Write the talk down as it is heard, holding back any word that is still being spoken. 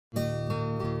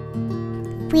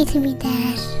with me,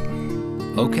 Dad.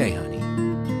 Okay, honey.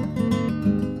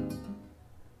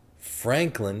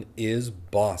 Franklin is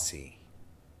bossy.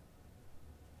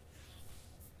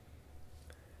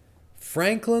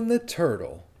 Franklin the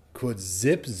turtle could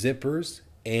zip zippers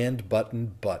and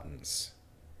button buttons.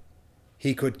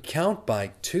 He could count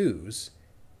by twos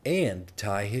and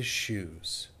tie his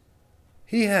shoes.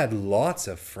 He had lots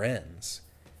of friends,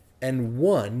 and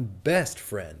one best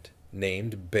friend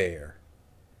named Bear.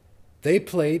 They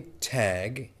played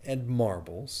tag and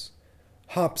marbles,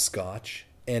 hopscotch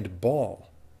and ball.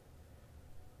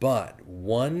 But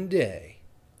one day,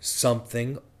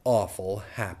 something awful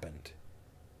happened.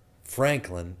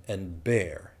 Franklin and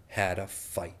Bear had a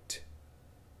fight.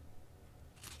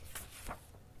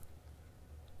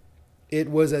 It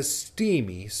was a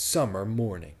steamy summer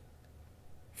morning.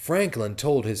 Franklin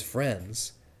told his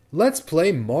friends, "Let's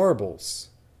play marbles."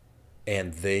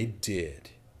 And they did.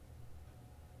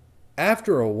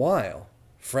 After a while,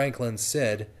 Franklin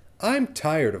said, "I'm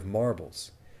tired of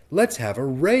marbles. Let's have a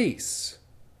race."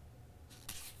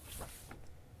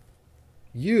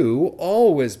 "You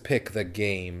always pick the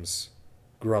games,"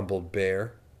 grumbled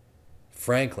Bear.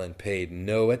 Franklin paid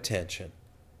no attention.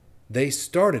 They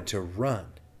started to run.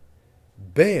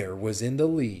 Bear was in the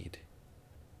lead.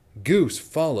 Goose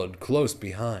followed close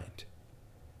behind.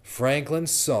 Franklin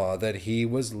saw that he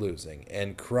was losing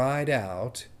and cried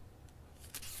out,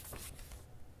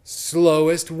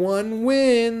 "Slowest one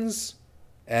wins,"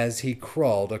 as he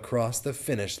crawled across the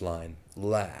finish line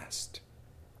last.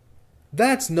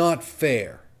 "That's not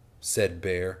fair," said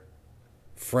Bear.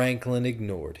 Franklin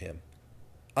ignored him.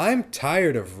 "I'm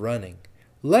tired of running.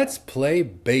 Let's play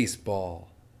baseball."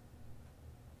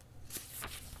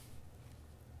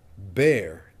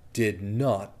 Bear did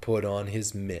not put on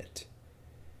his mitt.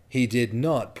 He did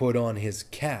not put on his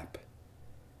cap.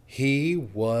 He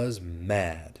was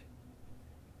mad.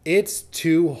 "It's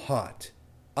too hot.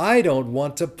 I don't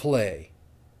want to play,"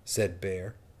 said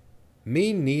Bear.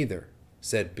 "Me neither,"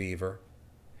 said Beaver.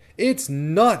 "It's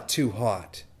not too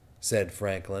hot," said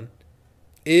Franklin.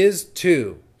 "Is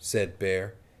too," said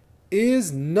Bear.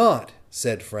 "Is not,"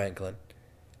 said Franklin.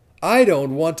 "I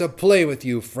don't want to play with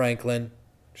you, Franklin,"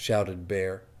 shouted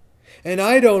Bear. "And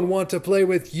I don't want to play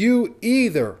with you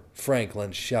either,"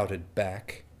 Franklin shouted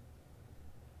back.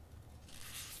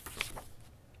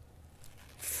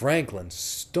 Franklin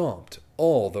stomped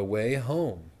all the way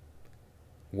home.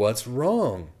 "What's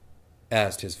wrong?"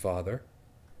 asked his father.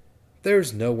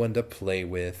 "There's no one to play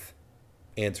with,"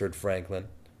 answered Franklin.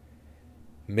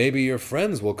 "Maybe your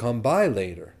friends will come by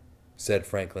later," said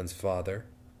Franklin's father.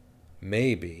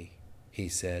 "Maybe," he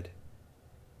said.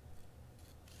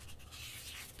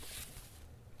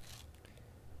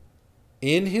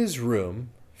 In his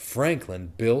room,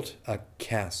 Franklin built a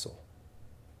castle.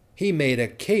 He made a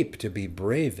cape to be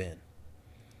brave in.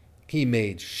 He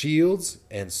made shields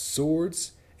and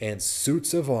swords and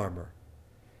suits of armor.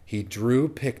 He drew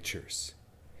pictures.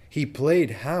 He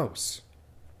played house.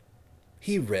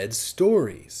 He read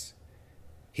stories.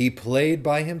 He played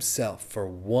by himself for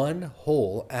 1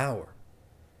 whole hour.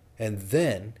 And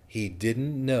then he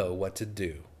didn't know what to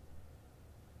do.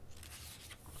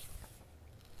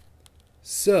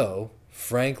 So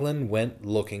Franklin went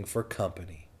looking for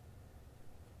company.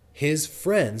 His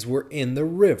friends were in the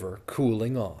river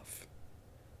cooling off.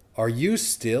 "Are you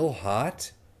still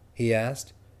hot?" he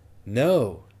asked.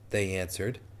 "No," they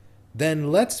answered.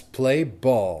 "Then let's play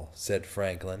ball," said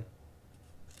Franklin.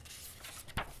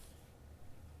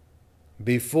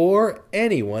 Before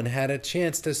anyone had a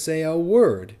chance to say a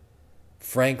word,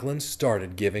 Franklin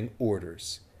started giving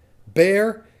orders.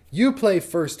 "Bear, you play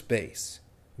first base.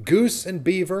 Goose and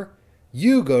Beaver,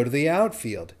 you go to the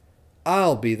outfield.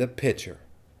 I'll be the pitcher."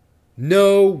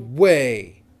 "No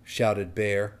way," shouted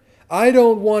Bear. "I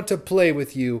don't want to play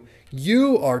with you.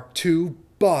 You are too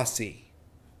bossy."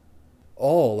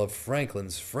 All of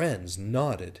Franklin's friends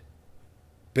nodded.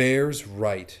 "Bear's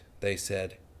right," they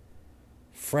said.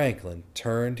 Franklin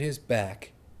turned his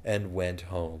back and went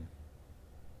home.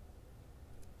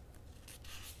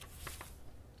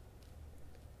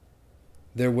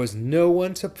 There was no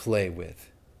one to play with,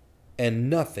 and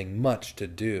nothing much to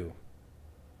do.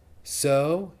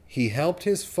 So he helped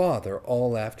his father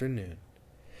all afternoon.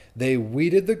 They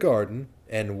weeded the garden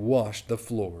and washed the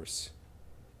floors.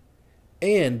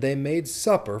 And they made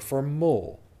supper for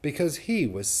Mole because he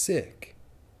was sick.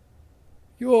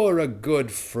 "You're a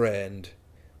good friend,"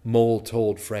 Mole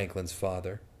told Franklin's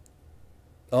father.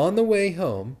 On the way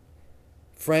home,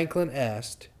 Franklin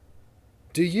asked,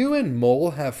 "Do you and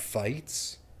Mole have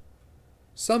fights?"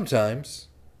 "Sometimes,"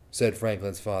 said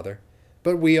Franklin's father,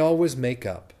 "but we always make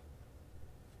up."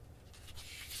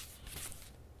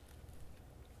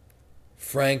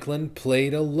 Franklin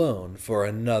played alone for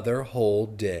another whole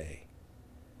day.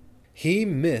 He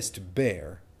missed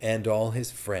Bear and all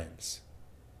his friends,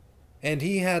 and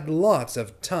he had lots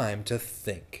of time to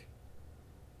think.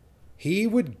 He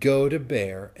would go to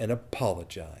Bear and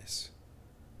apologize.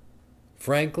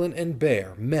 Franklin and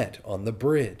Bear met on the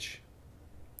bridge.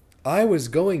 "I was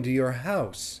going to your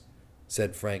house,"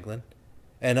 said Franklin.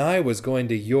 "And I was going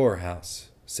to your house,"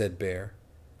 said Bear.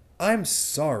 "I'm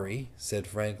sorry," said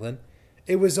Franklin.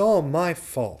 "It was all my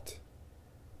fault."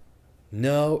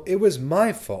 "No, it was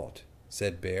my fault,"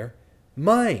 said Bear.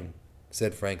 "Mine,"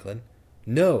 said Franklin.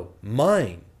 "No,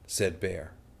 mine," said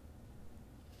Bear.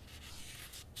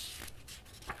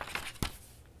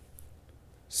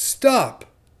 "Stop!"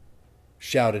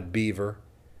 shouted Beaver,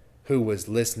 who was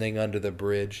listening under the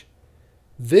bridge.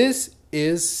 "This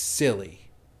is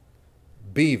silly."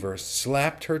 Beaver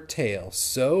slapped her tail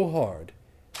so hard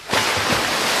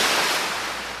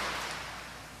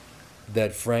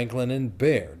that Franklin and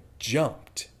Bear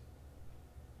jumped.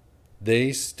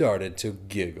 They started to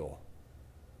giggle.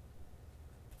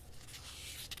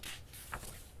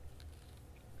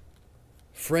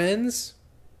 "Friends?"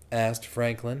 asked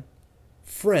Franklin.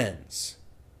 "Friends,"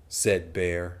 said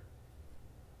Bear.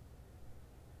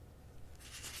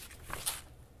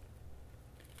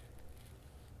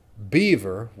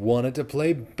 Beaver wanted to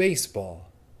play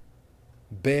baseball.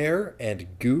 Bear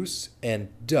and Goose and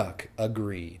Duck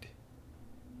agreed.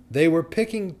 They were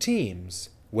picking teams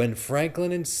when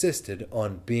Franklin insisted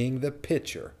on being the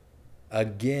pitcher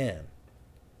again.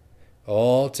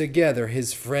 All together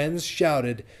his friends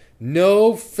shouted,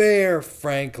 "No fair,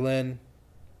 Franklin!"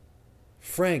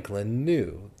 Franklin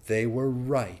knew they were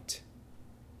right.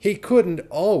 He couldn't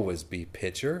always be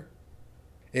pitcher.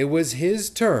 It was his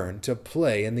turn to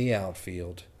play in the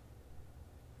outfield.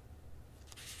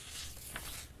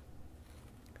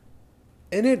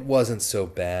 And it wasn't so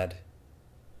bad.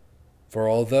 For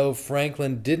although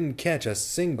Franklin didn't catch a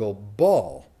single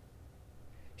ball,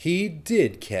 he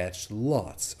did catch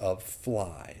lots of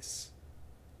flies.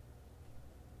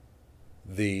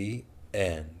 The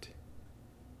end.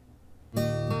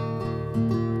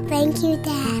 Thank you,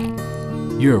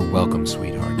 Dad. You're welcome,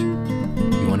 sweetheart.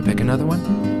 You want to pick another one?